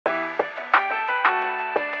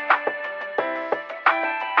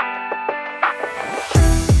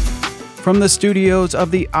From the studios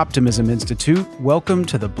of the Optimism Institute, welcome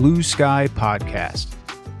to the Blue Sky Podcast.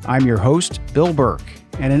 I'm your host, Bill Burke,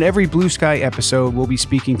 and in every Blue Sky episode, we'll be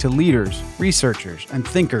speaking to leaders, researchers, and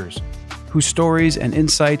thinkers whose stories and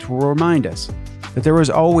insights will remind us that there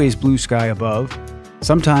is always blue sky above.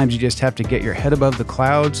 Sometimes you just have to get your head above the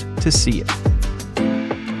clouds to see it.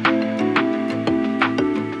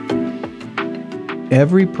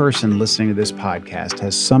 Every person listening to this podcast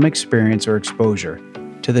has some experience or exposure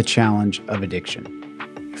to the challenge of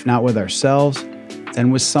addiction. If not with ourselves,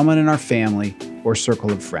 then with someone in our family or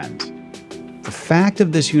circle of friends. The fact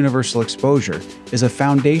of this universal exposure is a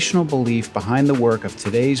foundational belief behind the work of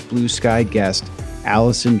today's Blue Sky guest,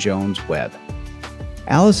 Alison Jones-Webb.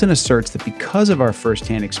 Alison asserts that because of our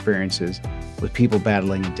firsthand experiences with people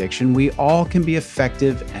battling addiction, we all can be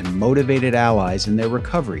effective and motivated allies in their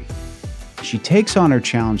recovery. She takes on her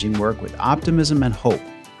challenging work with optimism and hope,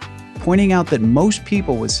 pointing out that most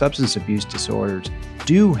people with substance abuse disorders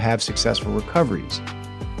do have successful recoveries.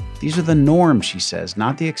 These are the norm, she says,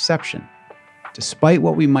 not the exception, despite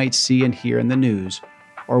what we might see and hear in the news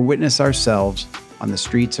or witness ourselves on the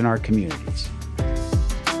streets in our communities.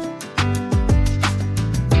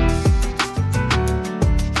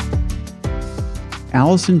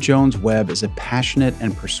 Alison Jones-Webb is a passionate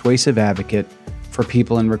and persuasive advocate for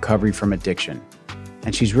people in recovery from addiction,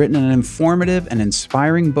 and she's written an informative and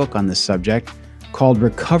inspiring book on this subject called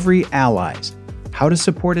Recovery Allies: How to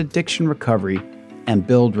Support Addiction Recovery and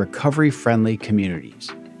Build Recovery-Friendly Communities.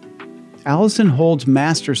 Alison holds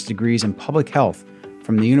master's degrees in public health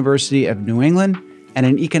from the University of New England and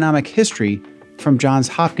in economic history from Johns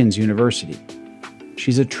Hopkins University.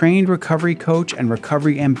 She's a trained recovery coach and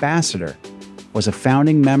recovery ambassador, was a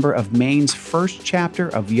founding member of Maine's first chapter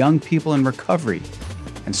of Young People in Recovery,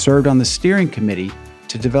 and served on the steering committee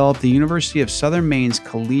to develop the University of Southern Maine's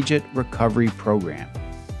Collegiate Recovery Program.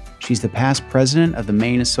 She's the past president of the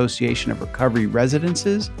Maine Association of Recovery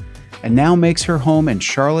Residences and now makes her home in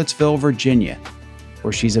Charlottesville, Virginia,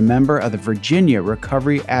 where she's a member of the Virginia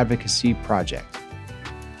Recovery Advocacy Project.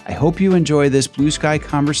 I hope you enjoy this Blue Sky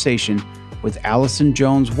conversation with Alison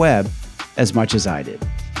Jones-Webb as much as I did.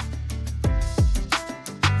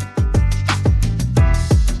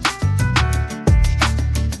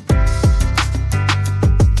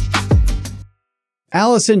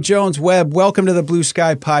 Alison Jones-Webb, welcome to the Blue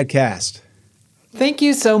Sky Podcast. Thank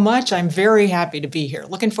you so much. I'm very happy to be here.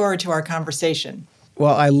 Looking forward to our conversation.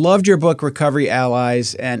 Well, I loved your book, Recovery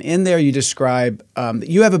Allies, and in there you describe that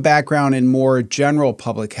you have a background in more general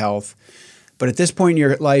public health, but at this point in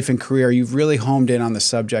your life and career, you've really homed in on the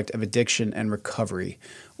subject of addiction and recovery.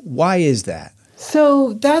 Why is that?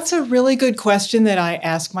 So that's a really good question that I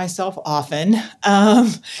ask myself often.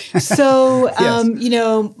 Yes.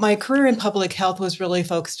 My career in public health was really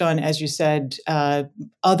focused on, as you said,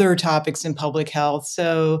 other topics in public health.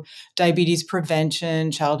 So diabetes prevention,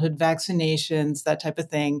 childhood vaccinations, that type of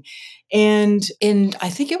thing. And I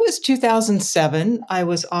think it was 2007, I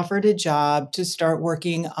was offered a job to start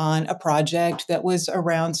working on a project that was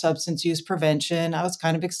around substance use prevention. I was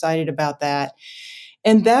kind of excited about that.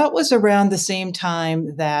 And that was around the same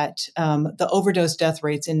time that the overdose death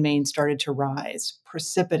rates in Maine started to rise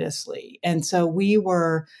precipitously. And so we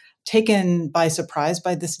were taken by surprise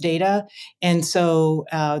by this data. And so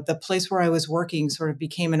the place where I was working sort of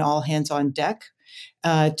became an all hands on deck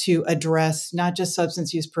to address not just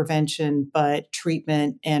substance use prevention, but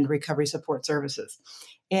treatment and recovery support services.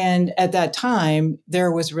 And at that time, there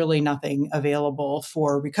was really nothing available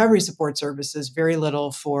for recovery support services, very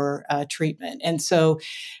little for treatment. And so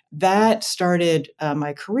that started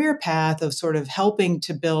my career path of sort of helping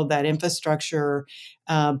to build that infrastructure,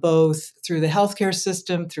 both through the healthcare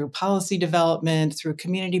system, through policy development, through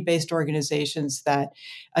community-based organizations that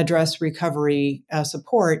address recovery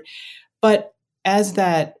support. But as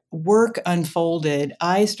that work unfolded,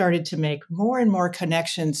 I started to make more and more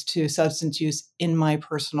connections to substance use in my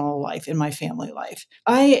personal life, in my family life.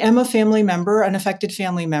 I am a family member, an affected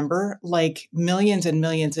family member, like millions and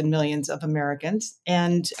millions and millions of Americans.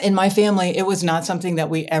 And in my family, it was not something that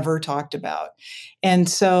we ever talked about. And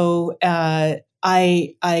so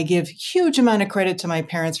I give huge amount of credit to my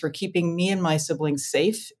parents for keeping me and my siblings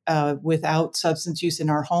safe without substance use in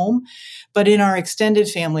our home. But in our extended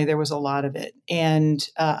family, there was a lot of it. And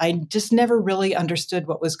I just never really understood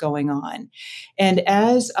what was going on. And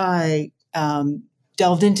as I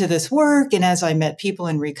delved into this work and as I met people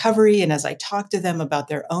in recovery and as I talked to them about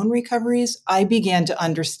their own recoveries, I began to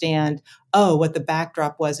understand, what the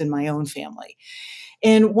backdrop was in my own family.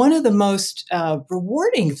 And one of the most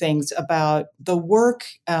rewarding things about the work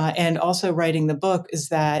and also writing the book is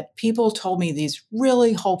that people told me these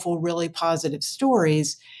really hopeful, really positive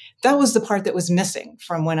stories that was the part that was missing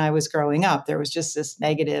from when I was growing up. There was just this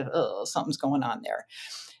negative, oh, something's going on there.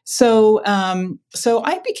 So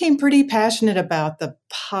I became pretty passionate about the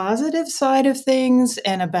positive side of things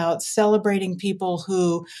and about celebrating people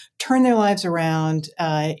who turn their lives around,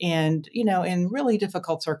 and in really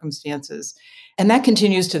difficult circumstances, and that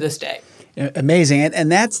continues to this day. Amazing,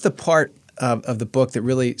 and that's the part of the book that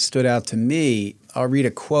really stood out to me. I'll read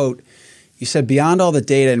a quote. You said, "Beyond all the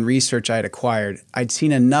data and research I'd acquired, I'd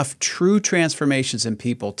seen enough true transformations in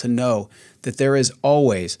people to know that there is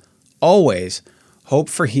always, always hope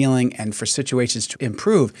for healing and for situations to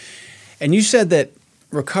improve." And you said that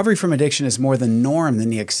recovery from addiction is more the norm than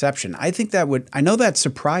the exception. I know that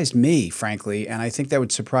surprised me, frankly, and I think that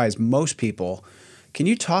would surprise most people. Can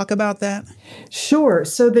you talk about that? Sure.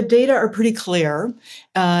 So the data are pretty clear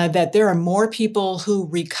that there are more people who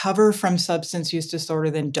recover from substance use disorder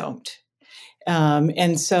than don't.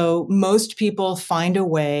 And so most people find a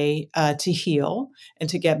way to heal and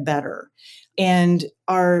to get better. And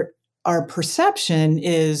our perception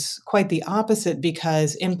is quite the opposite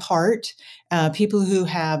because, in part, people who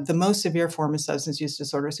have the most severe form of substance use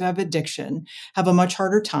disorders, who have addiction, have a much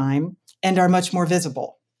harder time and are much more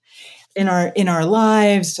visible in our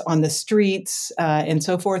lives, on the streets, and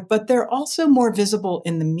so forth. But they're also more visible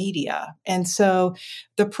in the media. And so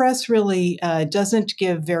the press really doesn't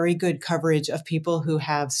give very good coverage of people who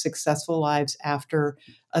have successful lives after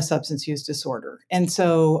a substance use disorder. And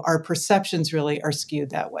so our perceptions really are skewed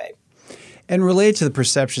that way. And related to the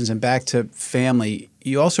perceptions and back to family,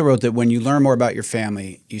 you also wrote that when you learn more about your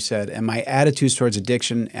family, you said, "and my attitudes towards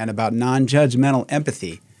addiction and about non-judgmental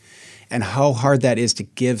empathy, and how hard that is to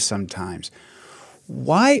give sometimes."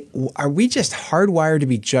 Why are we just hardwired to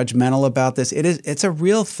be judgmental about this? It's a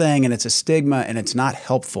real thing, and it's a stigma, and it's not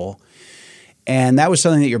helpful. And that was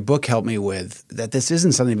something that your book helped me with, that this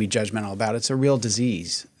isn't something to be judgmental about. It's a real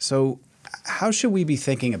disease. So how should we be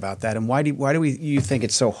thinking about that? And why do you think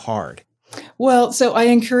it's so hard? Well, so I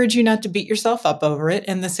encourage you not to beat yourself up over it,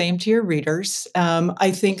 and the same to your readers. I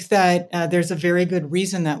think that there's a very good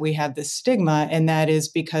reason that we have this stigma, and that is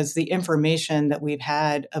because the information that we've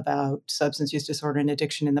had about substance use disorder and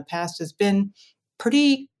addiction in the past has been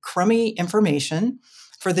pretty crummy information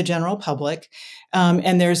for the general public.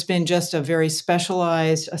 And there's been just a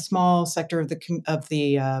small sector of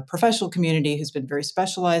the professional community who's been very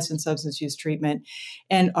specialized in substance use treatment.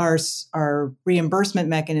 And our reimbursement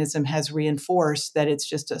mechanism has reinforced that it's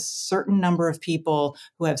just a certain number of people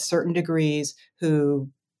who have certain degrees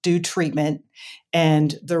who do treatment,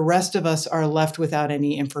 and the rest of us are left without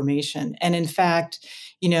any information. And in fact,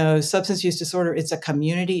 substance use disorder, it's a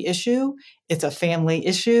community issue. It's a family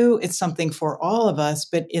issue. It's something for all of us.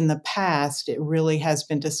 But in the past, it really has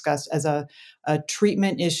been discussed as a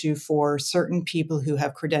treatment issue for certain people who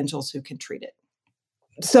have credentials who can treat it.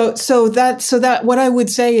 So that what I would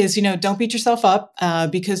say is, don't beat yourself up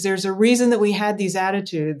because there's a reason that we had these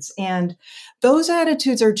attitudes, and those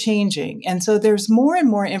attitudes are changing. And so there's more and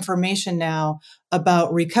more information now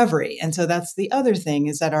about recovery. And so that's the other thing,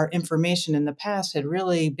 is that our information in the past had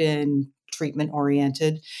really been treatment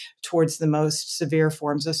oriented towards the most severe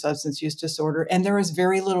forms of substance use disorder. And there was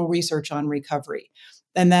very little research on recovery.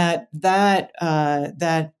 And that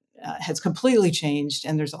has completely changed.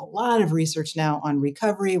 And there's a lot of research now on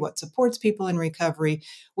recovery, what supports people in recovery.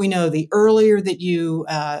 We know the earlier that you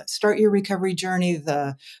start your recovery journey,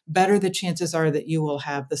 the better the chances are that you will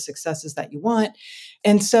have the successes that you want.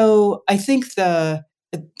 And so I think the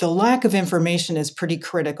lack of information is pretty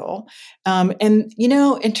critical. And,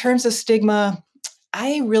 in terms of stigma,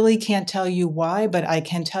 I really can't tell you why, but I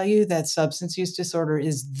can tell you that substance use disorder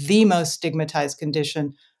is the most stigmatized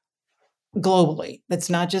condition globally. It's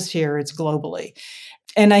not just here, it's globally.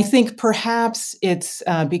 And I think perhaps it's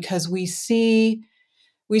because we see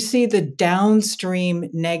the downstream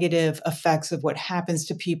negative effects of what happens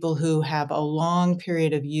to people who have a long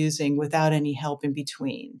period of using without any help in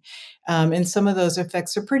between. And some of those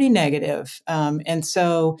effects are pretty negative. And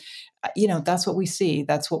so, that's what we see.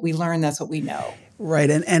 That's what we learn. That's what we know. Right.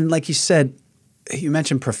 And like you said, you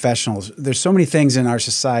mentioned professionals. There's so many things in our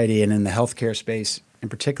society and in the healthcare space in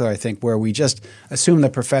particular, I think, where we just assume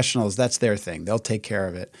that professionals, that's their thing. They'll take care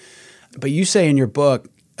of it. But you say in your book,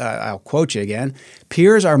 I'll quote you again,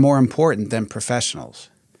 peers are more important than professionals.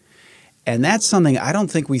 And that's something I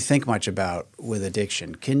don't think we think much about with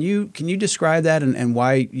addiction. Can you describe that and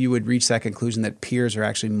why you would reach that conclusion that peers are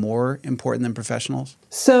actually more important than professionals?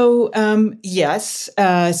 So, yes.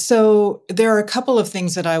 So there are a couple of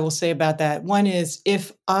things that I will say about that. One is,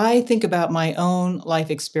 if I think about my own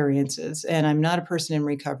life experiences, and I'm not a person in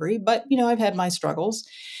recovery, but, I've had my struggles.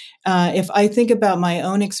 If I think about my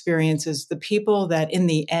own experiences, the people that in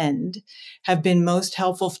the end have been most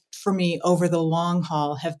helpful for me over the long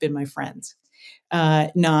haul have been my friends.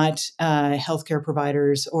 Not healthcare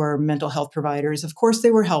providers or mental health providers. Of course,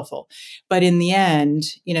 they were helpful. But in the end,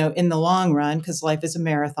 in the long run, because life is a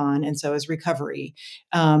marathon and so is recovery,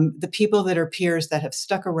 the people that are peers that have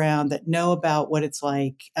stuck around, that know about what it's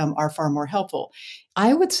like, are far more helpful.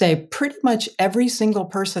 I would say pretty much every single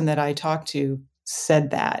person that I talked to said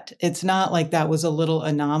that. It's not like that was a little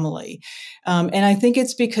anomaly. And I think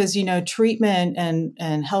it's because, treatment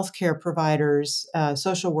and healthcare providers,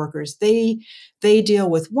 social workers, they deal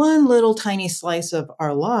with one little tiny slice of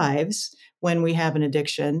our lives when we have an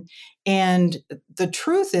addiction. And the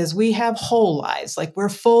truth is we have whole lives, like we're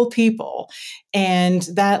full people. And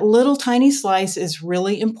that little tiny slice is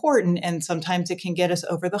really important. And sometimes it can get us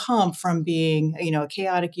over the hump from being, a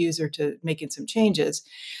chaotic user to making some changes.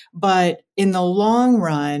 But in the long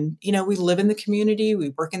run, we live in the community, we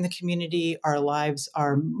work in the community, our lives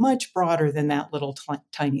are much broader than that little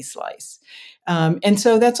tiny slice. And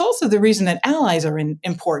so that's also the reason that allies are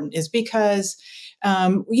important, is because,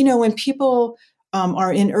 when people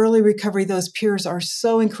are in early recovery, those peers are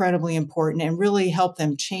so incredibly important and really help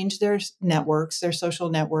them change their networks, their social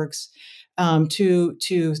networks,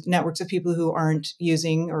 to networks of people who aren't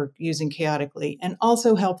using or using chaotically, and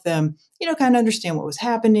also help them, kind of understand what was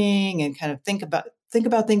happening and kind of think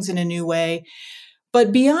about things in a new way.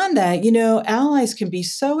 But beyond that, allies can be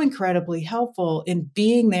so incredibly helpful in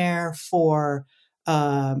being there for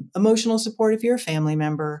emotional support if you're a family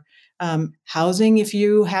member, housing if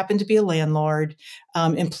you happen to be a landlord,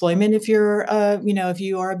 employment if you're, if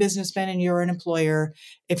you are a businessman and you're an employer,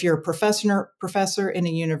 if you're a professor in a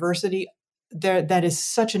university. That is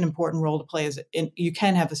such an important role to play you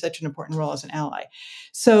can have such an important role as an ally.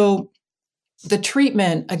 So the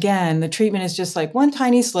treatment is just like one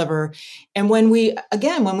tiny sliver. And when we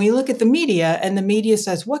look at the media and the media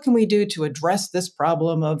says, what can we do to address this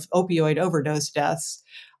problem of opioid overdose deaths?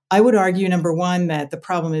 I would argue, number one, that the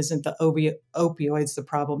problem isn't the opioids, the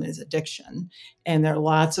problem is addiction. And there are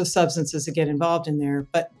lots of substances that get involved in there.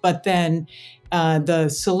 But then the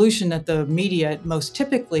solution that the media most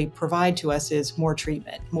typically provide to us is more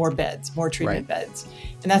treatment, more beds, more treatment beds.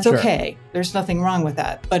 And that's okay. There's nothing wrong with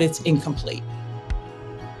that, but it's incomplete.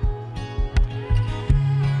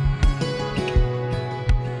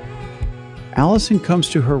 Alison comes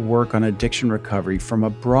to her work on addiction recovery from a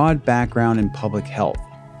broad background in public health.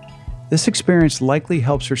 This experience likely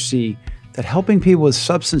helps her see that helping people with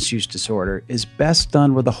substance use disorder is best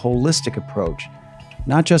done with a holistic approach,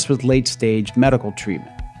 not just with late-stage medical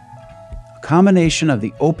treatment. A combination of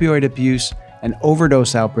the opioid abuse and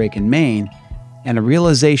overdose outbreak in Maine and a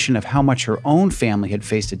realization of how much her own family had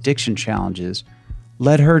faced addiction challenges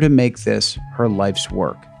led her to make this her life's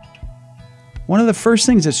work. One of the first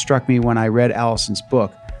things that struck me when I read Alison's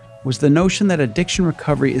book was the notion that addiction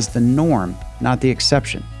recovery is the norm, not the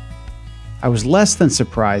exception. I was less than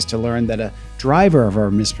surprised to learn that a driver of our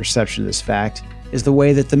misperception of this fact is the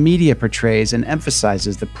way that the media portrays and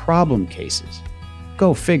emphasizes the problem cases.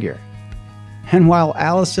 Go figure. And while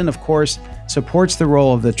Alison, of course, supports the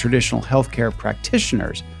role of the traditional healthcare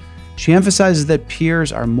practitioners, she emphasizes that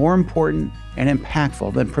peers are more important and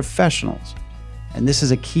impactful than professionals, and this is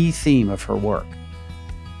a key theme of her work.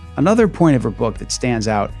 Another point of her book that stands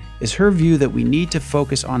out is her view that we need to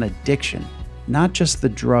focus on addiction, not just the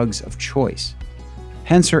drugs of choice.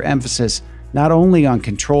 Hence her emphasis not only on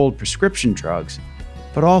controlled prescription drugs,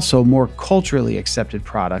 but also more culturally accepted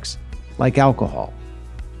products like alcohol.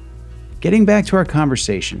 Getting back to our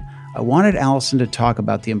conversation, I wanted Alison to talk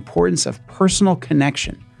about the importance of personal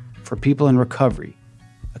connection for people in recovery,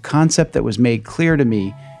 a concept that was made clear to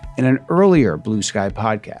me in an earlier Blue Sky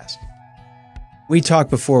podcast. We talked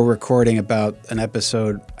before recording about an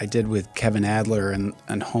episode I did with Kevin Adler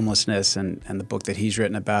and homelessness and the book that he's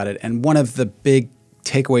written about it. And one of the big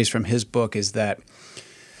takeaways from his book is that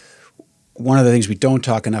one of the things we don't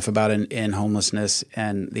talk enough about in homelessness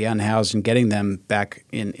and the unhoused and getting them back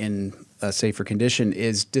in a safer condition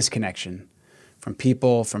is disconnection from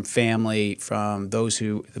people, from family, from those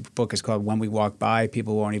who, the book is called When We Walk By,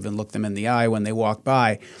 people won't even look them in the eye when they walk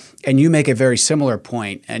by. And you make a very similar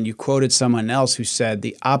point, and you quoted someone else who said,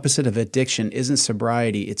 the opposite of addiction isn't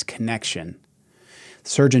sobriety, it's connection. The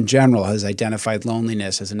Surgeon General has identified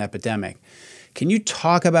loneliness as an epidemic. Can you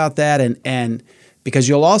talk about that? And because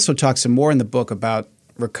you'll also talk some more in the book about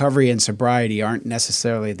recovery and sobriety aren't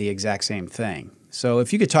necessarily the exact same thing. So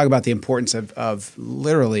if you could talk about the importance of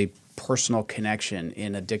literally personal connection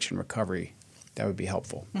in addiction recovery, that would be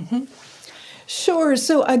helpful. Mm-hmm. Sure.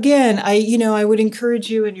 So again, I would encourage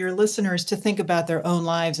you and your listeners to think about their own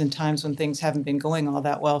lives in times when things haven't been going all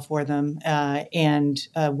that well for them, and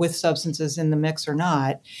with substances in the mix or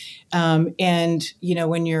not. And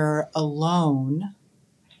when you're alone,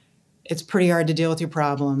 it's pretty hard to deal with your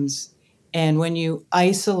problems. And when you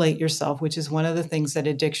isolate yourself, which is one of the things that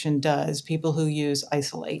addiction does, people who use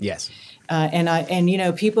isolate. Yes.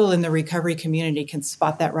 And people in the recovery community can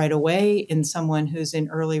spot that right away in someone who's in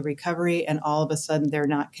early recovery, and all of a sudden they're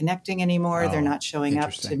not connecting anymore. They're not showing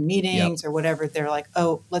up to meetings or whatever. They're like,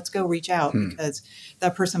 oh, let's go reach out because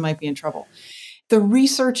that person might be in trouble. The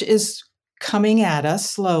research is coming at us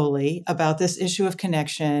slowly about this issue of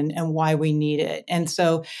connection and why we need it. And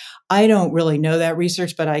so I don't really know that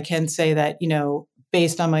research, but I can say that,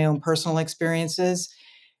 based on my own personal experiences,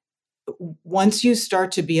 once you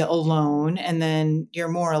start to be alone and then you're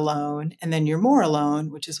more alone and then you're more alone,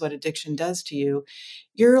 which is what addiction does to you,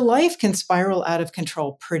 your life can spiral out of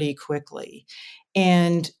control pretty quickly.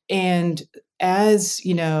 And as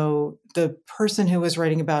the person who was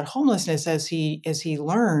writing about homelessness, as he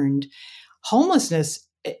learned, homelessness,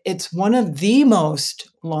 it's one of the most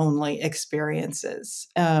lonely experiences.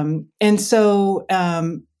 And so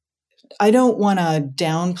I don't want to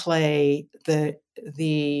downplay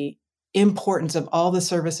the importance of all the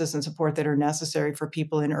services and support that are necessary for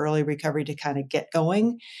people in early recovery to kind of get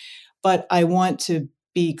going. But I want to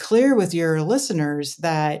be clear with your listeners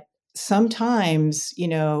that sometimes,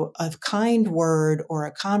 a kind word or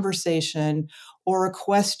a conversation or a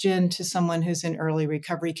question to someone who's in early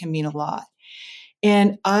recovery can mean a lot.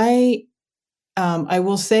 And I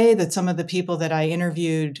will say that some of the people that I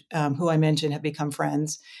interviewed, who I mentioned have become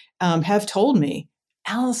friends, have told me,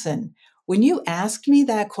 Alison, when you asked me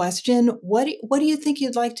that question, what do you think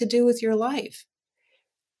you'd like to do with your life?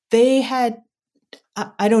 They had,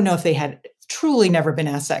 I don't know if they had truly never been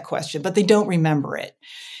asked that question, but they don't remember it.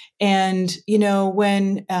 And,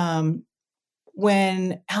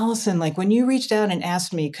 when Alison, like when you reached out and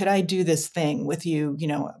asked me, could I do this thing with you?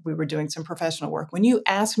 We were doing some professional work. When you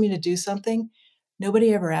asked me to do something,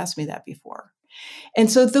 nobody ever asked me that before. And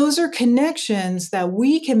so those are connections that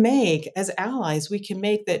we can make as allies, we can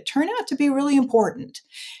make that turn out to be really important.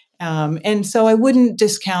 And so I wouldn't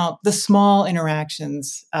discount the small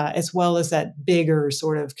interactions as well as that bigger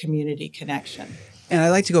sort of community connection. And I'd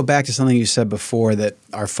like to go back to something you said before, that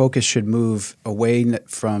our focus should move away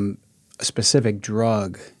from a specific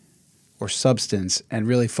drug or substance and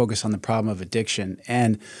really focus on the problem of addiction.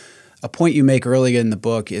 And a point you make earlier in the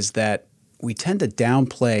book is that we tend to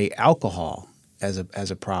downplay alcohol as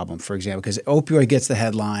a problem, for example, because opioid gets the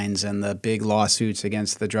headlines and the big lawsuits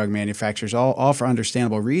against the drug manufacturers, all for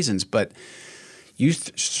understandable reasons. But you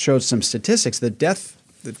showed some statistics.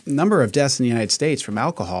 The number of deaths in the United States from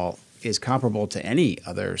alcohol is comparable to any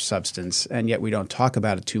other substance, and yet we don't talk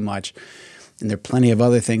about it too much. And there are plenty of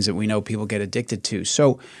other things that we know people get addicted to.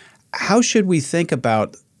 So how should we think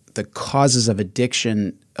about the causes of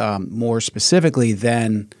addiction more specifically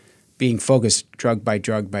than being focused drug by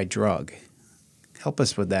drug by drug? Help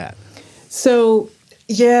us with that. So,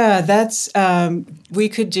 yeah, that's we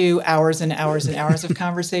could do hours and hours and hours of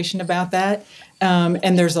conversation about that.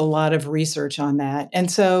 And there's a lot of research on that.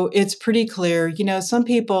 And so it's pretty clear, some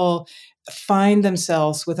people find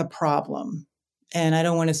themselves with a problem. And I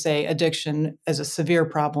don't want to say addiction as a severe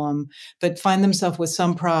problem, but find themselves with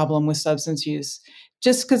some problem with substance use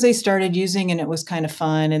just because they started using and it was kind of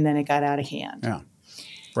fun and then it got out of hand. Yeah,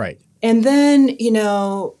 right. And then,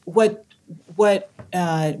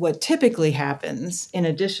 what typically happens in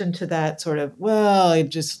addition to that sort of, well, I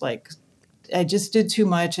just did too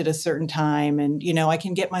much at a certain time and, I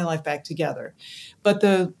can get my life back together. But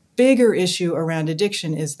the bigger issue around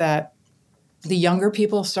addiction is that the younger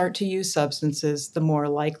people start to use substances, the more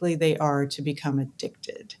likely they are to become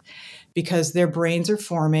addicted because their brains are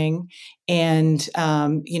forming and,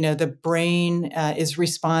 the brain is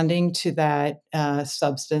responding to that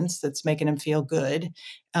substance that's making them feel good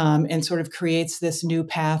and sort of creates this new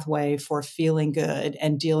pathway for feeling good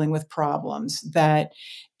and dealing with problems that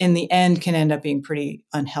in the end can end up being pretty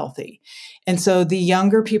unhealthy. And so the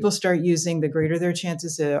younger people start using, the greater their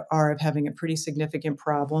chances are of having a pretty significant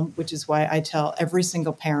problem, which is why I tell every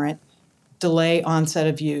single parent, delay onset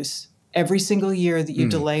of use. Every single year that you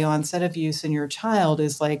delay onset of use in your child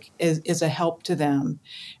is a help to them,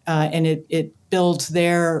 and it builds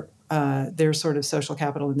their sort of social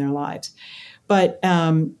capital in their lives. But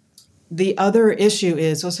the other issue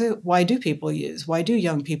is also, why do people use? Why do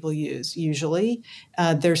young people use? Usually,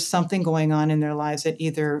 there's something going on in their lives that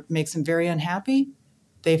either makes them very unhappy,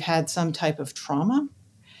 they've had some type of trauma,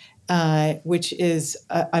 which is,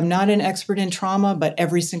 I'm not an expert in trauma, but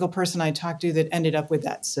every single person I talked to that ended up with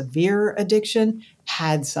that severe addiction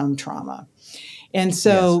had some trauma. And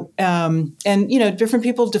so, different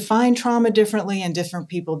people define trauma differently and different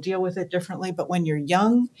people deal with it differently. But when you're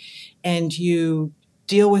young and you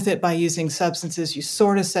deal with it by using substances, you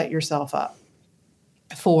sort of set yourself up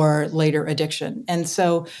for later addiction. And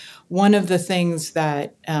so one of the things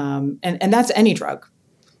that, and that's any drug,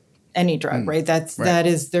 right? That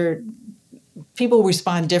is their, people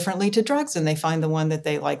respond differently to drugs and they find the one that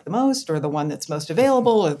they like the most or the one that's most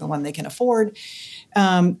available or the one they can afford.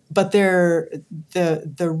 But the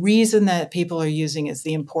reason that people are using is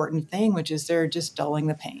the important thing, which is they're just dulling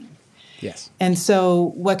the pain. Yes. And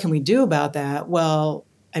so what can we do about that? Well,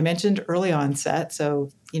 I mentioned early onset.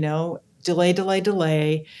 So, delay,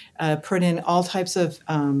 put in all types of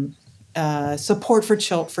support for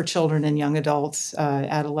children and young adults,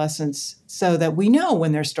 adolescents, so that we know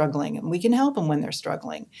when they're struggling and we can help them when they're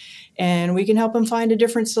struggling and we can help them find a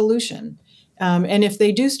different solution. And if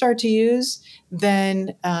they do start to use,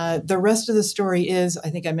 then the rest of the story is,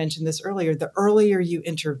 I think I mentioned this earlier, the earlier you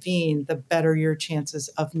intervene, the better your chances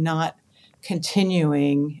of not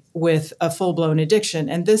continuing with a full-blown addiction.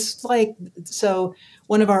 And so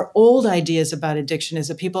one of our old ideas about addiction is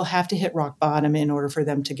that people have to hit rock bottom in order for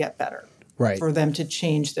them to get better. Right. For them to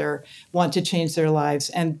want to change their lives.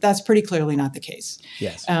 And that's pretty clearly not the case.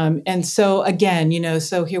 Yes. And so again,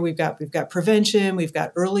 so here we've got prevention, we've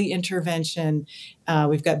got early intervention,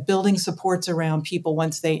 we've got building supports around people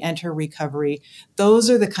once they enter recovery. Those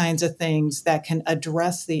are the kinds of things that can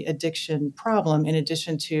address the addiction problem in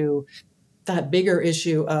addition to that bigger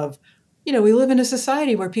issue of, we live in a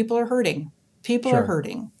society where people are hurting. People are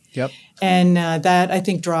hurting. Yep. And that, I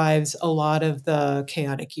think, drives a lot of the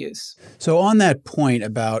chaotic use. So on that point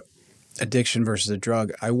about addiction versus a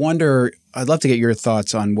drug, I'd love to get your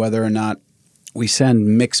thoughts on whether or not we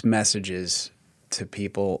send mixed messages to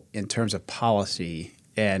people in terms of policy.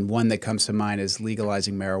 And one that comes to mind is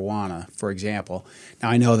legalizing marijuana, for example. Now,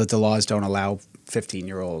 I know that the laws don't allow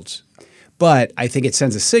 15-year-olds, but I think it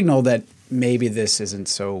sends a signal that maybe this isn't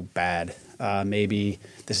so bad. Maybe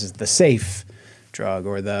this is the safe drug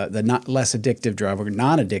or the not less addictive drug or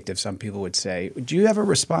non-addictive, some people would say. Do you have a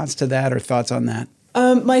response to that or thoughts on that?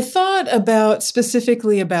 My thought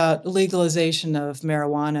specifically about legalization of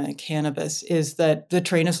marijuana and cannabis is that the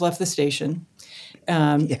train has left the station.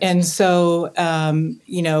 Yes. And so,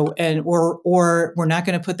 and we're not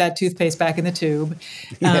going to put that toothpaste back in the tube.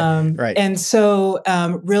 Right. And so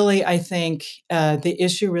really, I think the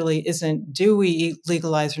issue really isn't do we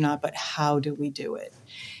legalize or not, but how do we do it?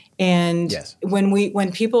 And yes.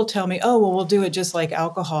 when people tell me, oh, well, we'll do it just like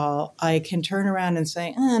alcohol, I can turn around and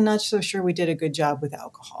say, I'm not so sure we did a good job with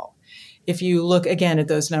alcohol. If you look again at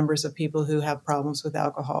those numbers of people who have problems with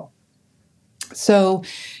alcohol. So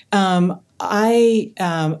so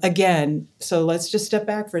let's just step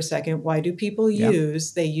back for a second. Why do people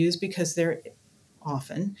use? They use because they're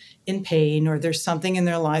often in pain or there's something in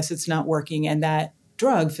their lives that's not working and that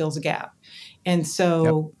drug fills a gap. And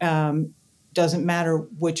so doesn't matter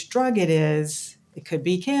which drug it is. It could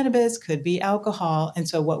be cannabis, could be alcohol. And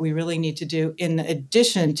so what we really need to do, in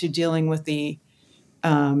addition to dealing with the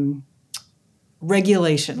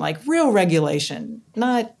regulation, like real regulation,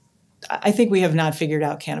 I think we have not figured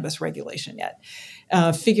out cannabis regulation yet.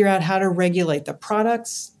 Figure out how to regulate the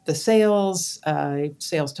products, the sales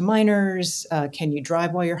to minors, can you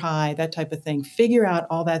drive while you're high, that type of thing. Figure out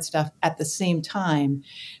all that stuff at the same time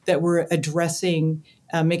that we're addressing,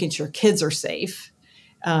 making sure kids are safe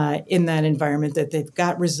in that environment, that they've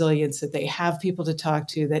got resilience, that they have people to talk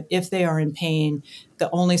to, that if they are in pain, the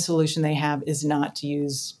only solution they have is not to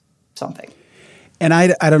use something. And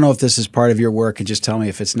I don't know if this is part of your work, and just tell me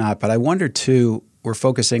if it's not, but I wonder too, we're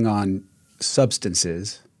focusing on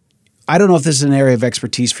substances. I don't know if this is an area of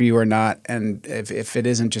expertise for you or not, and if it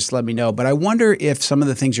isn't, just let me know. But I wonder if some of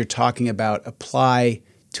the things you're talking about apply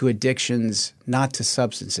to addictions, not to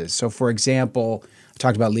substances. So for example, I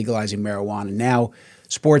talked about legalizing marijuana. Now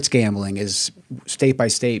sports gambling is state by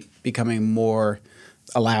state becoming more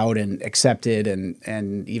allowed and accepted,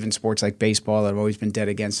 and even sports like baseball that have always been dead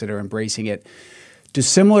against it are embracing it. Do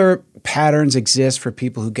similar patterns exist for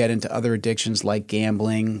people who get into other addictions like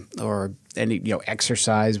gambling or any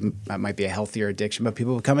exercise? That might be a healthier addiction, but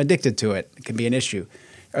people become addicted to it. It can be an issue.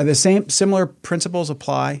 Are the similar principles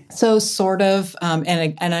apply? So sort of,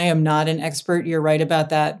 and I am not an expert. You're right about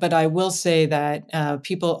that, but I will say that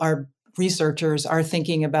people are researchers are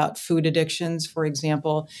thinking about food addictions, for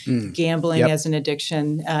example, gambling Yep. as an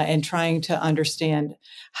addiction, and trying to understand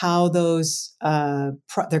how those,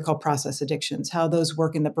 they're called process addictions, how those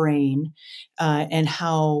work in the brain, and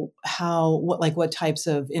what types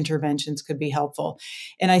of interventions could be helpful.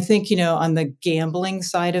 And I think, on the gambling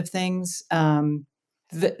side of things,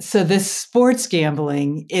 so this sports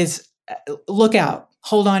gambling is, look out,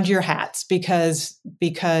 hold on to your hats, because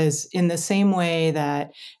in the same way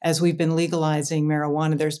that as we've been legalizing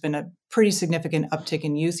marijuana, there's been a pretty significant uptick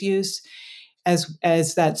in youth use.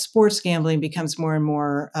 As that sports gambling becomes more and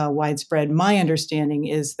more widespread, my understanding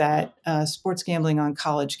is that sports gambling on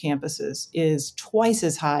college campuses is twice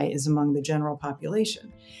as high as among the general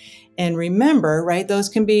population. And remember, right, those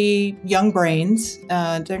can be young brains.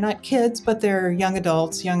 They're not kids, but they're young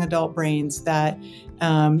adults, young adult brains that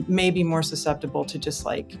may be more susceptible to just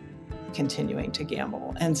like continuing to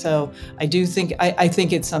gamble. And so I do think, I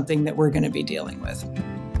think it's something that we're going to be dealing with.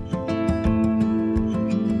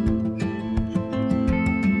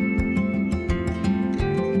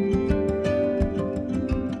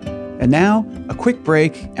 And now, a quick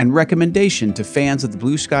break and recommendation to fans of the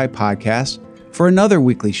Blue Sky podcast for another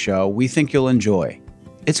weekly show we think you'll enjoy.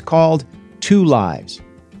 It's called Two Lives.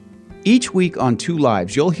 Each week on Two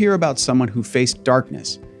Lives, you'll hear about someone who faced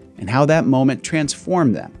darkness and how that moment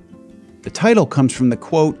transformed them. The title comes from the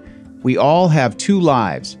quote, "We all have two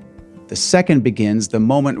lives. The second begins the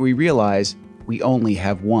moment we realize we only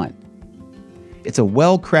have one." It's a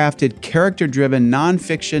well-crafted, character-driven,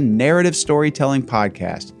 nonfiction, narrative storytelling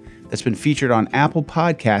podcast that's been featured on Apple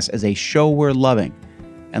Podcasts as a show we're loving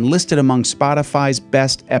and listed among Spotify's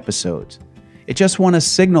best episodes. It just won a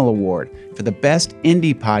Signal Award for the best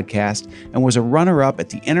indie podcast and was a runner-up at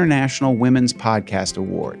the International Women's Podcast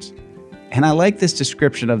Awards. And I like this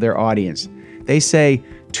description of their audience. They say,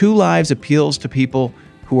 Two Lives appeals to people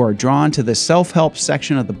who are drawn to the self-help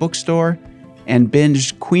section of the bookstore and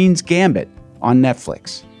binge Queen's Gambit on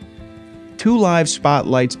Netflix. Two Lives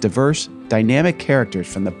spotlights diverse, dynamic characters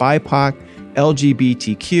from the BIPOC,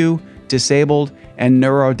 LGBTQ, disabled, and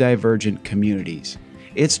neurodivergent communities.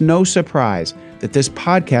 It's no surprise that this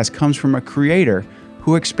podcast comes from a creator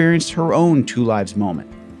who experienced her own Two Lives moment.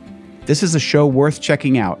 This is a show worth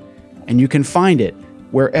checking out, and you can find it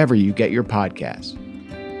wherever you get your podcasts.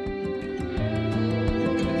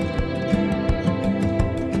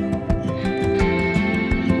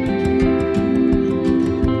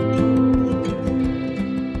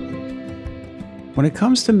 When it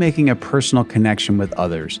comes to making a personal connection with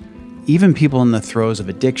others, even people in the throes of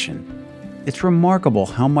addiction, it's remarkable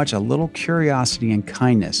how much a little curiosity and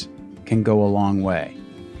kindness can go a long way.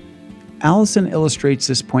 Alison illustrates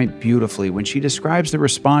this point beautifully when she describes the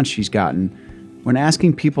response she's gotten when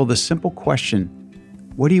asking people the simple question,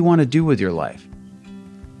 "What do you want to do with your life?"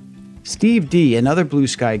 Steve D., another Blue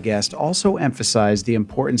Sky guest, also emphasized the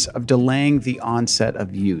importance of delaying the onset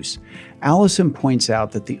of use. Alison points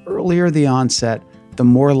out that the earlier the onset, the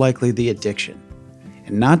more likely the addiction.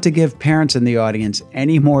 And not to give parents in the audience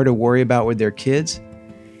any more to worry about with their kids,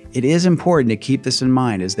 it is important to keep this in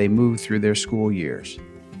mind as they move through their school years.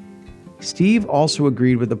 Steve also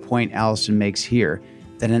agreed with the point Alison makes here,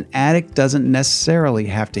 that an addict doesn't necessarily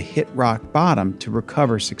have to hit rock bottom to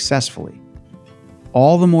recover successfully.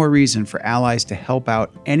 All the more reason for allies to help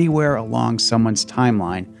out anywhere along someone's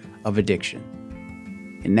timeline of addiction.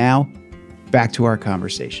 And now, back to our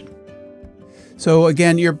conversation. So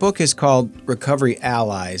again, your book is called Recovery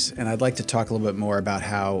Allies, and I'd like to talk a little bit more about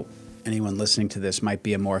how anyone listening to this might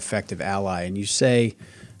be a more effective ally. And you say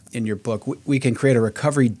in your book, we can create a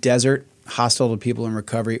recovery desert, hostile to people in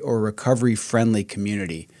recovery, or a recovery-friendly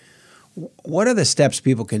community. What are the steps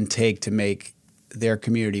people can take to make their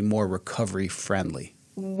community more recovery-friendly?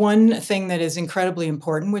 One thing that is incredibly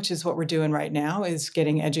important, which is what we're doing right now, is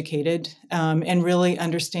getting educated and really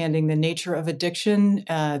understanding the nature of addiction,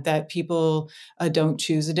 that people don't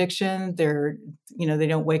choose addiction. They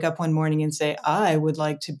don't wake up one morning and say, I would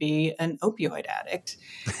like to be an opioid addict.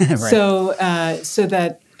 Right. So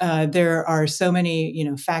that there are so many,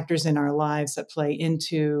 factors in our lives that play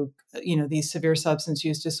into, these severe substance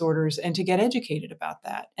use disorders, and to get educated about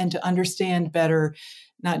that and to understand better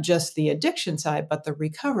not just the addiction side, but the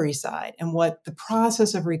recovery side and what the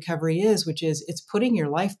process of recovery is, which is it's putting your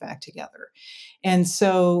life back together. And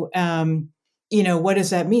so, what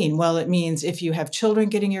does that mean? Well, it means if you have children,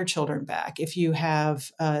 getting your children back, if you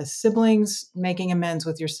have siblings, making amends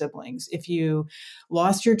with your siblings, if you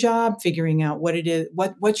lost your job, figuring out what it is,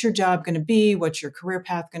 what's your job going to be, what's your career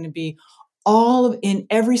path going to be, in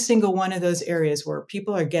every single one of those areas where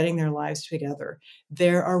people are getting their lives together,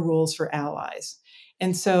 there are rules for allies.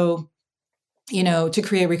 And so to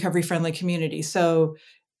create recovery-friendly communities. So,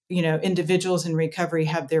 individuals in recovery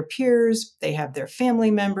have their peers, they have their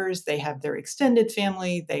family members, they have their extended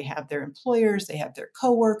family, they have their employers, they have their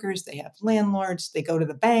coworkers, they have landlords, they go to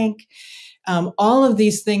the bank. All of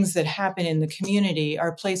these things that happen in the community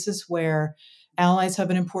are places where allies have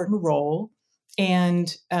an important role. And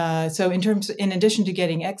so, in addition to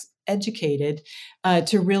getting educated,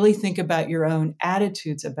 to really think about your own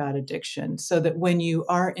attitudes about addiction, so that when you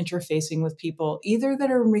are interfacing with people, either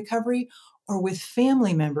that are in recovery or with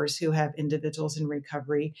family members who have individuals in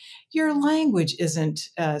recovery, your language isn't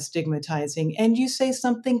stigmatizing, and you say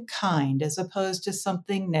something kind as opposed to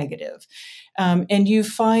something negative. And you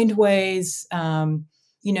find ways.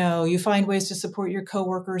 You find ways to support your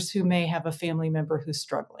coworkers who may have a family member who's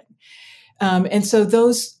struggling. And so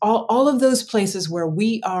all of those places where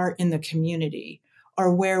we are in the community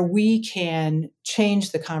are where we can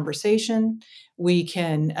change the conversation. We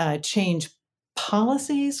can change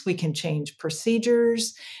policies. We can change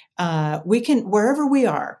procedures. We can, wherever we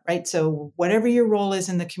are, right? So whatever your role is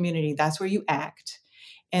in the community, that's where you act.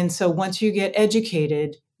 And so once you get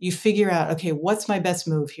educated, you figure out, okay, what's my best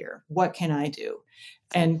move here? What can I do?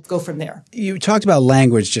 And go from there. You talked about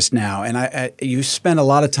language just now, and you spend a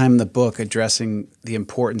lot of time in the book addressing the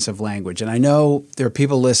importance of language. And I know there are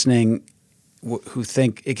people listening who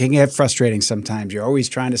think it can get frustrating sometimes. You're always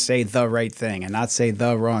trying to say the right thing and not say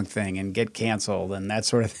the wrong thing and get canceled and that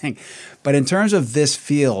sort of thing. But in terms of this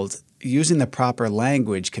field, using the proper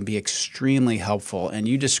language can be extremely helpful. And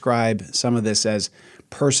you describe some of this as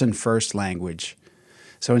person-first language.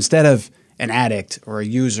 So instead of an addict or a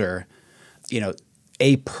user,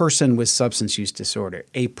 a person with substance use disorder,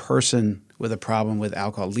 a person with a problem with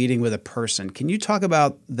alcohol, leading with a person. Can you talk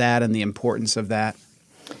about that and the importance of that?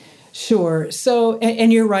 Sure. So,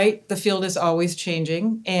 and you're right, the field is always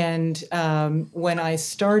changing. And when I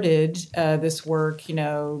started this work,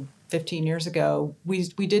 15 years ago, we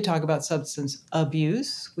did talk about substance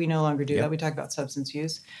abuse. We no longer do that. We talk about substance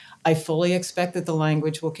use. I fully expect that the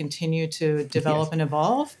language will continue to develop and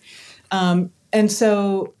evolve. And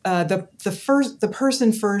so the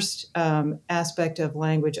person first aspect of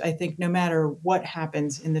language, I think no matter what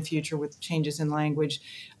happens in the future with changes in language,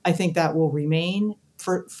 I think that will remain.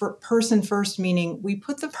 For person first, meaning we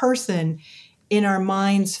put the person in our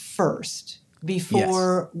minds first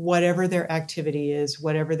before whatever their activity is,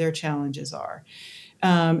 whatever their challenges are.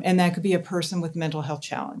 And that could be a person with mental health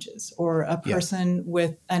challenges or a person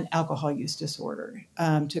with an alcohol use disorder,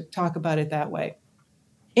 to talk about it that way.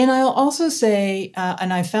 And I'll also say,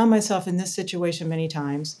 and I found myself in this situation many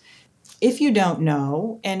times, if you don't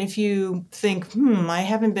know, and if you think, I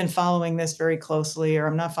haven't been following this very closely, or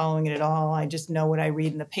I'm not following it at all, I just know what I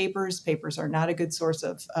read in the papers. Papers are not a good source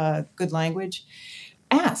of good language.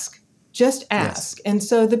 Ask. Just ask. Yes. And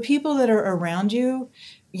so the people that are around you,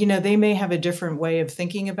 they may have a different way of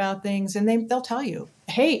thinking about things, and they'll tell you,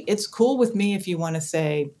 hey, it's cool with me if you want to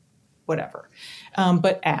say whatever.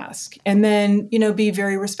 But ask. And then, be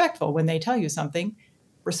very respectful when they tell you something.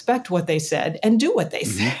 Respect what they said and do what they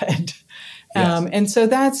said. Yes. And so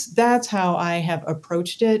that's how I have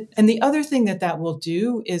approached it. And the other thing that will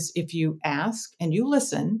do is if you ask and you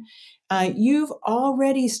listen, you've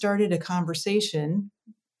already started a conversation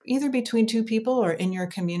either between two people or in your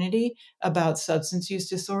community about substance use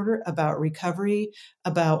disorder, about recovery,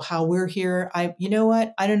 about how we're here. You know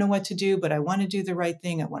what? I don't know what to do, but I want to do the right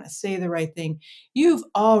thing. I want to say the right thing. You've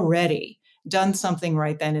already done something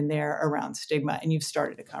right then and there around stigma, and you've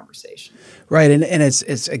started a conversation. Right. And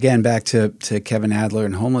it's again, back to Kevin Adler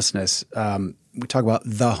and homelessness. We talk about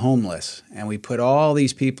the homeless, and we put all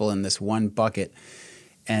these people in this one bucket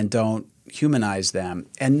and don't humanize them.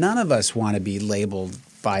 And none of us want to be labeled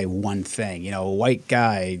by one thing, a white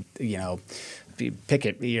guy, pick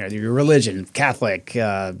it, your religion, Catholic,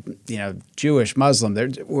 Jewish,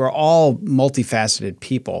 Muslim. We're all multifaceted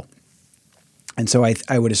people. And so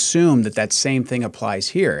I would assume that same thing applies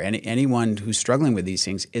here. And anyone who's struggling with these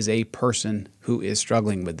things is a person who is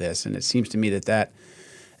struggling with this. And it seems to me that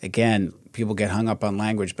again, people get hung up on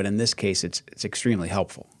language, but in this case, it's extremely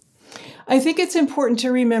helpful. I think it's important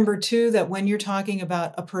to remember, too, that when you're talking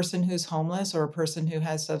about a person who's homeless or a person who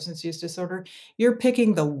has substance use disorder, you're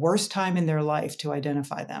picking the worst time in their life to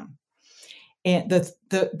identify them. And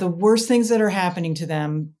the worst things that are happening to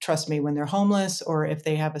them, trust me, when they're homeless or if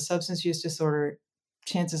they have a substance use disorder,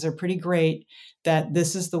 chances are pretty great that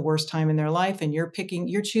this is the worst time in their life, and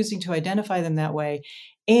you're choosing to identify them that way.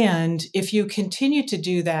 And if you continue to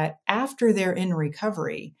do that after they're in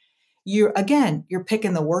recovery, you're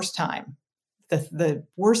picking the worst time. The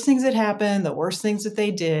worst things that happened, the worst things that they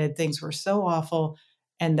did, things were so awful,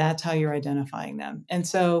 And that's how you're identifying them. And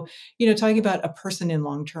so, talking about a person in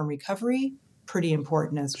long-term recovery, pretty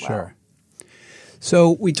important as well. Sure.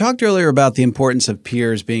 So we talked earlier about the importance of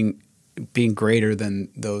peers being greater than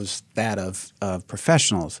that of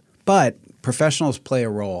professionals, but professionals play a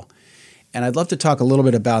role. And I'd love to talk a little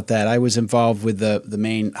bit about that. I was involved with the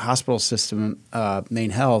main hospital system,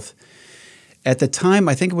 Maine Health. At the time,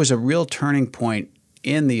 I think it was a real turning point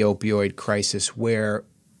in the opioid crisis where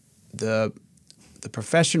the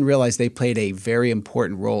profession realized they played a very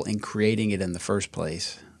important role in creating it in the first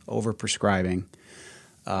place, overprescribing,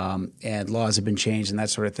 and laws have been changed and that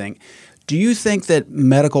sort of thing. Do you think that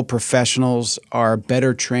medical professionals are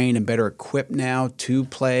better trained and better equipped now to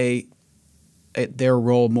play their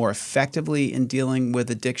role more effectively in dealing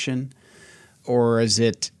with addiction? Or is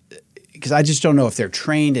it – because I just don't know if they're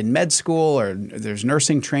trained in med school or there's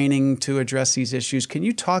nursing training to address these issues. Can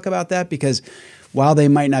you talk about that? Because while they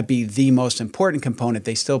might not be the most important component,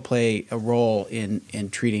 they still play a role in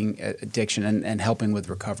treating addiction and helping with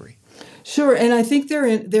recovery. Sure, and I think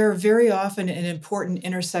they're very often an important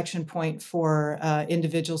intersection point for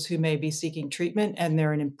individuals who may be seeking treatment, and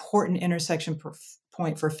they're an important intersection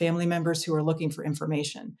point for family members who are looking for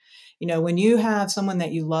information. When you have someone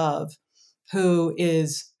that you love who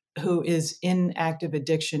is in active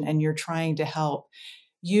addiction and you're trying to help,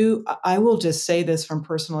 I will just say this from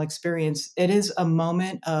personal experience, it is a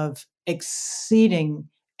moment of exceeding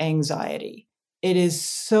anxiety. It is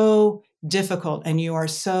so difficult and you are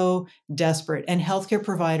so desperate. And healthcare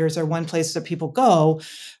providers are one place that people go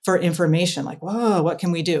for information, like, whoa, what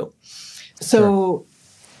can we do? So Sure.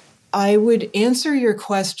 I would answer your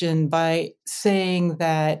question by saying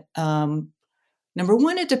that, number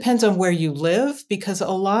one, it depends on where you live, because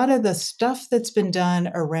a lot of the stuff that's been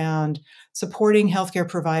done around supporting healthcare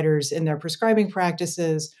providers in their prescribing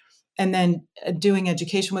practices and then doing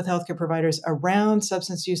education with healthcare providers around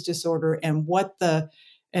substance use disorder and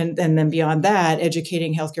and then beyond that,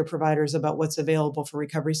 educating healthcare providers about what's available for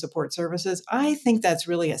recovery support services. I think that's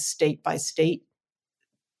really a state by state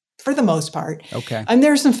for the most part. Okay. And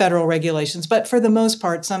there are some federal regulations, but for the most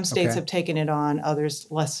part, some states Okay. have taken it on, others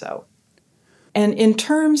less so. And in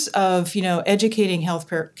terms of, educating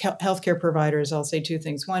healthcare providers, I'll say two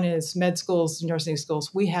things. One is med schools, nursing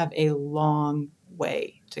schools, we have a long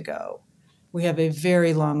way to go. We have a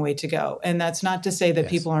very long way to go. And that's not to say that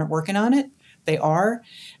people aren't working on it. They are,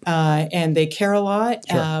 and they care a lot,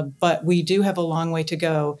 Sure. but we do have a long way to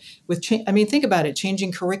go. Think about it,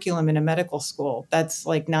 changing curriculum in a medical school. That's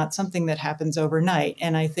like not something that happens overnight.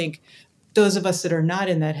 And I think those of us that are not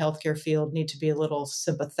in that healthcare field need to be a little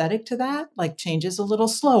sympathetic to that, like change is a little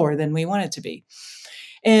slower than we want it to be.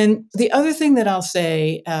 And the other thing that I'll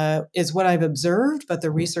say is what I've observed, but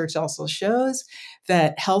the research also shows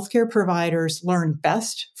that healthcare providers learn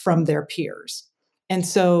best from their peers. And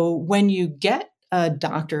so when you get a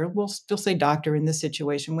doctor, we'll still say doctor in this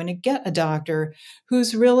situation, when you get a doctor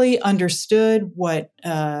who's really understood what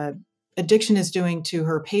addiction is doing to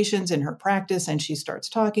her patients in her practice, and she starts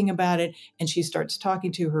talking about it, and she starts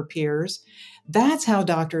talking to her peers, that's how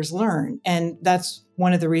doctors learn. And that's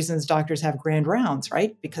one of the reasons doctors have grand rounds,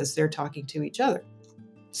 right? Because they're talking to each other.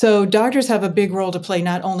 So doctors have a big role to play,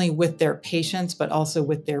 not only with their patients, but also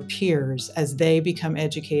with their peers as they become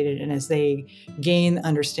educated and as they gain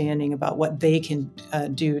understanding about what they can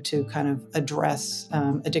do to kind of address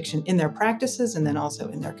addiction in their practices and then also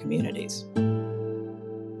in their communities.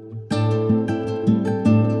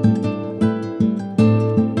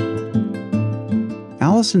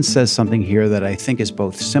 Alison says something here that I think is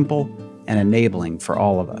both simple and enabling for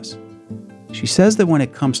all of us. She says that when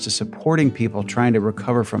it comes to supporting people trying to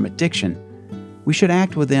recover from addiction, we should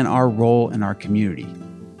act within our role in our community.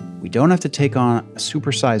 We don't have to take on a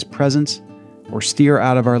supersized presence or steer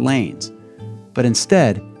out of our lanes, but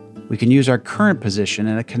instead, we can use our current position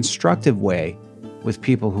in a constructive way with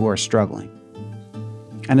people who are struggling.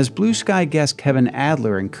 And as Blue Sky guest Kevin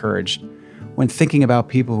Adler encouraged when thinking about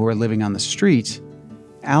people who are living on the streets,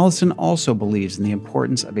 Alison also believes in the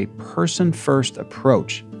importance of a person-first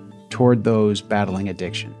approach toward those battling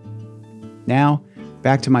addiction. Now,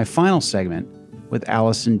 back to my final segment with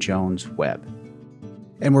Alison Jones Webb.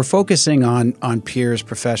 And we're focusing on peers,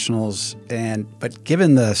 professionals, but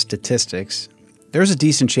given the statistics, there's a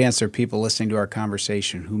decent chance there are people listening to our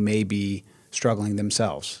conversation who may be struggling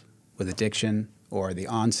themselves with addiction or the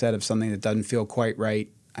onset of something that doesn't feel quite right.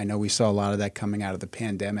 I know we saw a lot of that coming out of the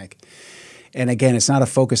pandemic. And again, it's not a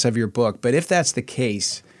focus of your book, but if that's the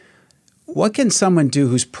case, what can someone do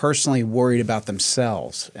who's personally worried about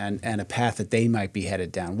themselves and a path that they might be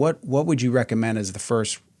headed down? What would you recommend as the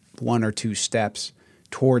first one or two steps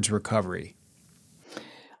towards recovery?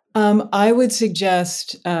 I would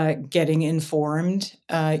suggest getting informed.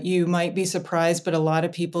 You might be surprised, but a lot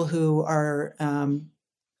of people who are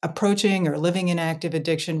approaching or living in active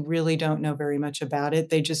addiction really don't know very much about it.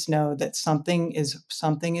 They just know that something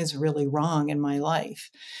is really wrong in my life.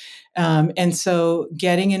 And so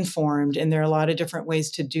getting informed, and there are a lot of different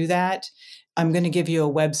ways to do that. I'm going to give you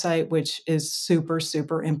a website which is super,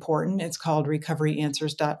 super important. It's called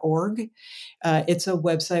recoveryanswers.org. It's a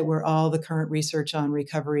website where all the current research on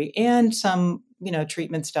recovery and some,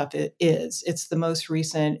 treatment stuff is. It's the most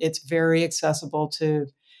recent. It's very accessible to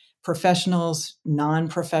professionals,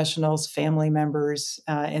 non-professionals, family members.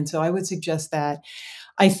 And so I would suggest that.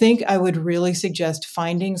 I think I would really suggest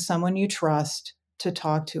finding someone you trust to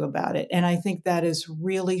talk to about it. And I think that is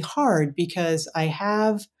really hard because I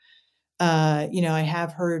have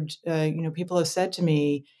heard, people have said to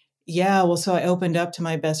me, yeah, well, so I opened up to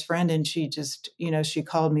my best friend and she just, she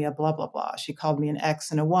called me a blah, blah, blah. She called me an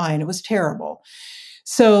X and a Y and it was terrible.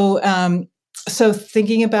 So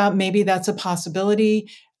thinking about maybe that's a possibility.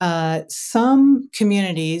 Some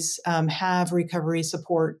communities have recovery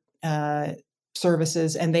support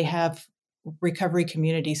services, and they have recovery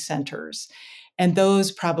community centers. And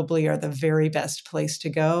those probably are the very best place to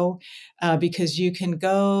go because you can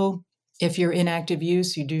go, if you're in active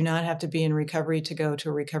use, you do not have to be in recovery to go to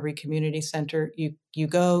a recovery community center. You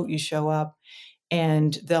go, you show up,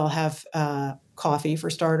 and they'll have coffee for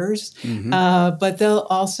starters. Mm-hmm. But they'll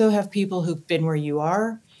also have people who've been where you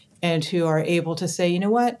are and who are able to say, you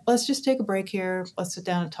know what, let's just take a break here. Let's sit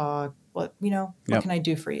down and talk. What can I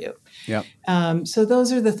do for you? Yep. So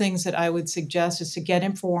those are the things that I would suggest, is to get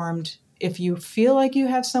informed. If you feel like you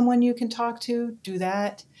have someone you can talk to, do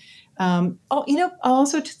that. I'll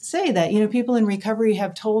also say that, people in recovery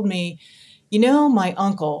have told me, my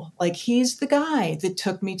uncle, like, he's the guy that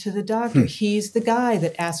took me to the doctor. He's the guy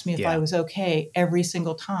that asked me if I was okay every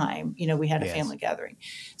single time, we had a family gathering.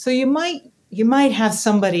 So you might have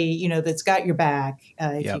somebody, that's got your back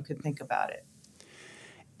if you could think about it.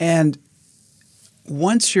 And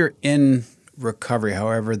once you're in recovery,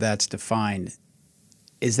 however that's defined,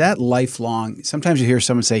 is that lifelong? Sometimes you hear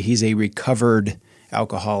someone say he's a recovered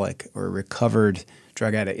alcoholic or a recovered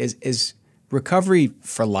drug addict. Is recovery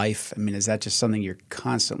for life? I mean, is that just something you're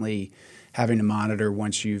constantly having to monitor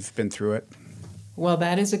once you've been through it? Well,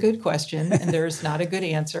 that is a good question, and there's not a good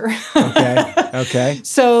answer. Okay.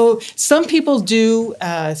 So some people do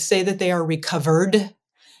say that they are recovered,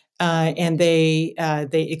 and they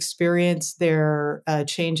experience their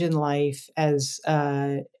change in life as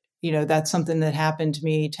that's something that happened to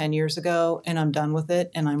me 10 years ago, and I'm done with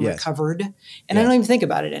it, and I'm recovered, and I don't even think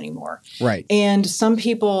about it anymore. Right. And some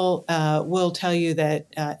people will tell you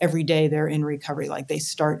that every day they're in recovery, like they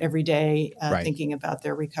start every day thinking about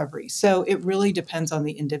their recovery. So it really depends on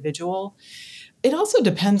the individual. It also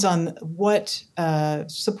depends on what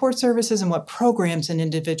support services and what programs an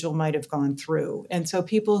individual might have gone through. And so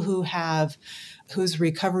people whose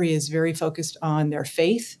recovery is very focused on their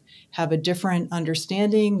faith have a different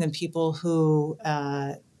understanding than people who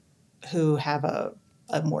have a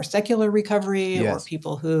more secular recovery, or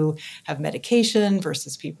people who have medication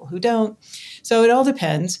versus people who don't. So it all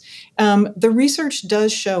depends. The research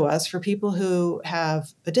does show us, for people who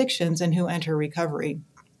have addictions and who enter recovery,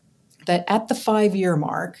 that at the 5-year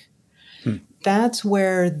mark, that's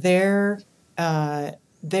where their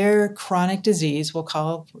chronic disease, we'll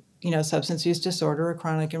call substance use disorder or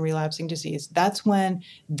chronic and relapsing disease, that's when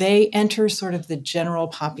they enter sort of the general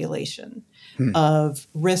population of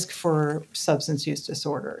risk for substance use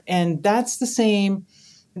disorder. And that's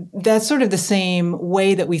sort of the same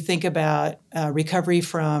way that we think about recovery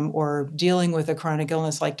from or dealing with a chronic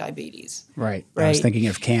illness like diabetes. Right. I was thinking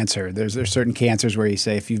of cancer. There's certain cancers where you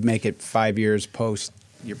say if you make it 5 years post,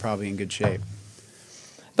 you're probably in good shape.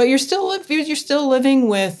 But you're still living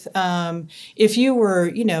with,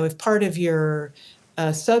 if part of your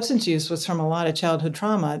substance use was from a lot of childhood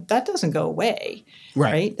trauma, that doesn't go away,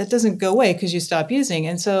 right? That doesn't go away because you stop using.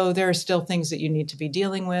 And so there are still things that you need to be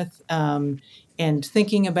dealing with and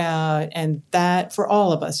thinking about. And that, for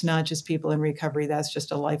all of us, not just people in recovery, that's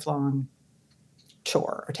just a lifelong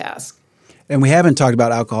chore or task. And we haven't talked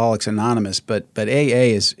about Alcoholics Anonymous, but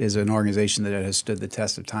AA is an organization that has stood the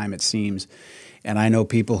test of time, it seems. And I know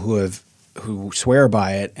people who swear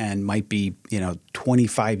by it and might be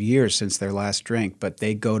 25 years since their last drink, but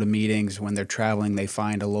they go to meetings when they're traveling. They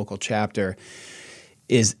find a local chapter.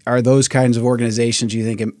 Are those kinds of organizations, you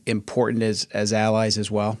think, important as allies as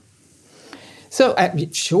well? So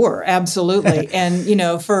sure, absolutely. And,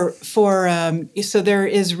 so there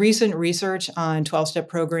is recent research on 12-step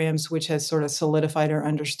programs, which has sort of solidified our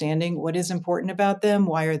understanding. What is important about them?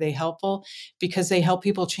 Why are they helpful? Because they help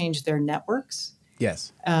people change their networks.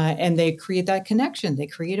 Yes. And they create that connection. They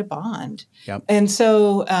create a bond. Yep. And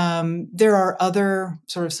so there are other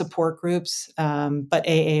sort of support groups, but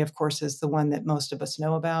AA, of course, is the one that most of us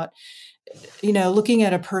know about. Looking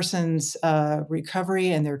at a person's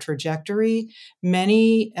recovery and their trajectory,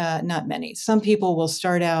 some people will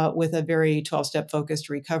start out with a very 12-step focused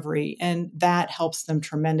recovery, and that helps them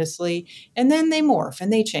tremendously. And then they morph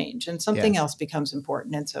and they change, and something else becomes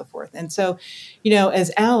important, and so forth. And so,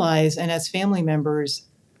 as allies and as family members,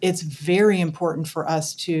 it's very important for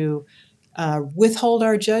us to withhold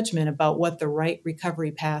our judgment about what the right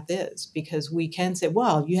recovery path is, because we can say,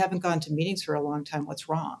 well, you haven't gone to meetings for a long time. What's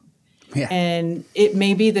wrong? Yeah. And it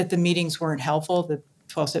may be that the meetings weren't helpful, the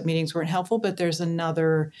 12-step meetings weren't helpful, but there's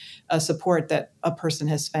another support that a person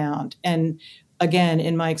has found. And again,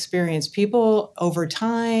 in my experience, people over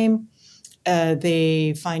time,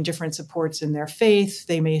 they find different supports in their faith.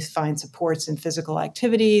 They may find supports in physical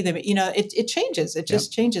activity. It changes. It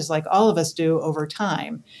just changes, like all of us do over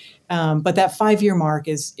time. But that 5-year mark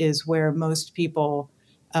is where most people,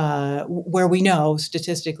 where we know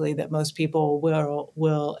statistically that most people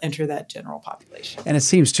will enter that general population. And it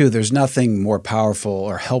seems, too, there's nothing more powerful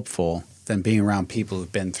or helpful than being around people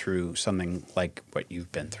who've been through something like what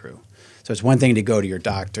you've been through. So it's one thing to go to your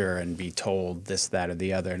doctor and be told this, that, or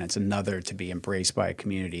the other, and it's another to be embraced by a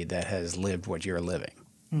community that has lived what you're living.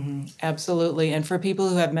 Mm-hmm. Absolutely. And for people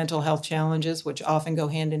who have mental health challenges, which often go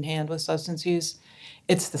hand in hand with substance use,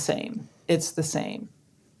 it's the same. It's the same.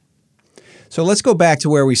 So let's go back to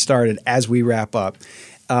where we started as we wrap up.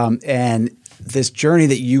 And this journey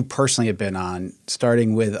that you personally have been on,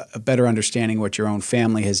 starting with a better understanding what your own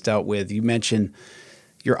family has dealt with. You mentioned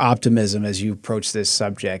your optimism as you approach this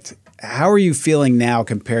subject. How are you feeling now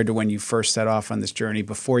compared to when you first set off on this journey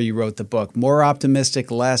before you wrote the book? More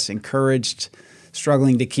optimistic, less encouraged,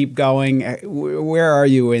 struggling to keep going? Where are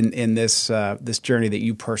you in this journey that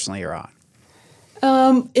you personally are on?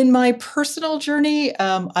 In my personal journey,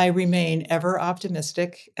 I remain ever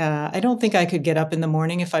optimistic. I don't think I could get up in the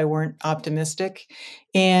morning if I weren't optimistic.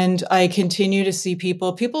 And I continue to see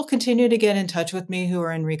people continue to get in touch with me who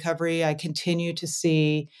are in recovery. I continue to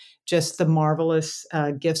see just the marvelous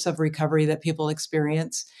gifts of recovery that people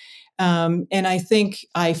experience. And I think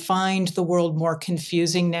I find the world more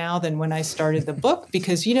confusing now than when I started the book,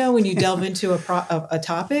 because, when you delve into a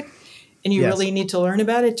topic, and you really need to learn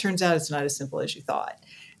about it, turns out it's not as simple as you thought.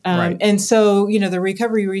 Right. And so, the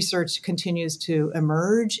recovery research continues to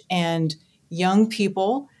emerge, and young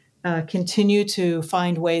people continue to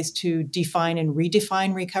find ways to define and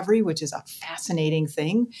redefine recovery, which is a fascinating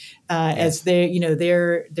thing. As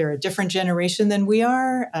they're a different generation than we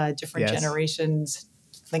are. Different generations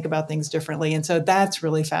think about things differently. And so that's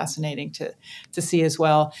really fascinating to see as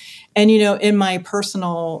well. And, in my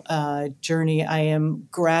personal journey, I am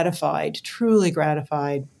truly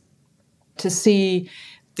gratified to see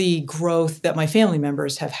the growth that my family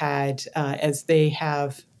members have had as they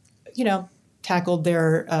have, tackled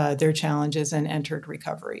their challenges and entered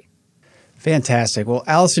recovery. Fantastic. Well,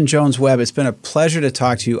 Alison Jones Webb, it's been a pleasure to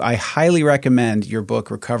talk to you. I highly recommend your book,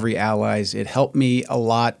 Recovery Allies. It helped me a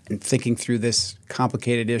lot in thinking through this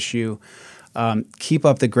complicated issue. Keep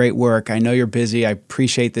up the great work. I know you're busy. I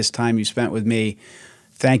appreciate this time you spent with me.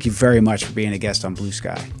 Thank you very much for being a guest on Blue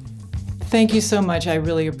Sky. Thank you so much. I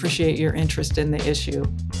really appreciate your interest in the issue.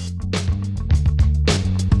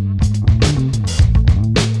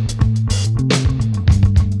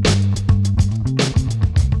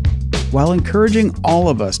 While encouraging all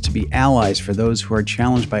of us to be allies for those who are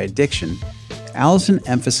challenged by addiction, Alison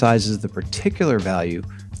emphasizes the particular value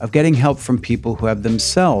of getting help from people who have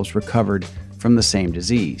themselves recovered from the same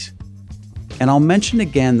disease. And I'll mention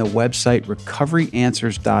again the website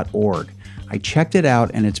recoveryanswers.org. I checked it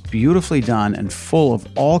out, and it's beautifully done and full of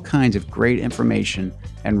all kinds of great information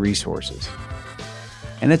and resources.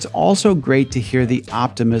 And it's also great to hear the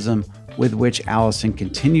optimism with which Alison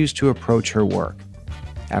continues to approach her work.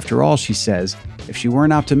 After all, she says, if she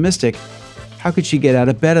weren't optimistic, how could she get out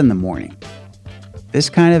of bed in the morning? This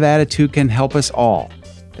kind of attitude can help us all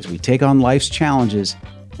as we take on life's challenges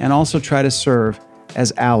and also try to serve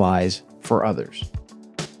as allies for others.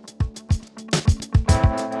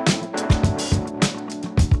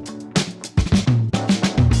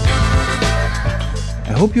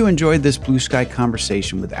 I hope you enjoyed this Blue Sky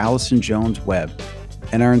conversation with Alison Jones Webb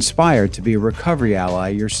and are inspired to be a recovery ally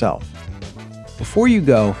yourself. Before you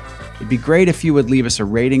go, it'd be great if you would leave us a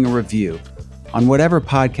rating or review on whatever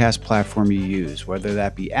podcast platform you use, whether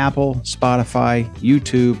that be Apple, Spotify,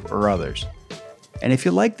 YouTube, or others. And if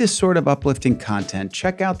you like this sort of uplifting content,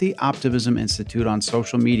 check out the Optimism Institute on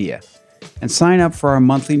social media and sign up for our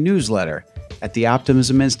monthly newsletter at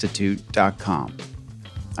theoptimisminstitute.com.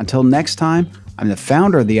 Until next time, I'm the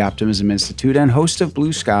founder of the Optimism Institute and host of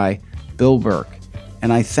Blue Sky, Bill Burke,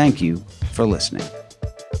 and I thank you for listening.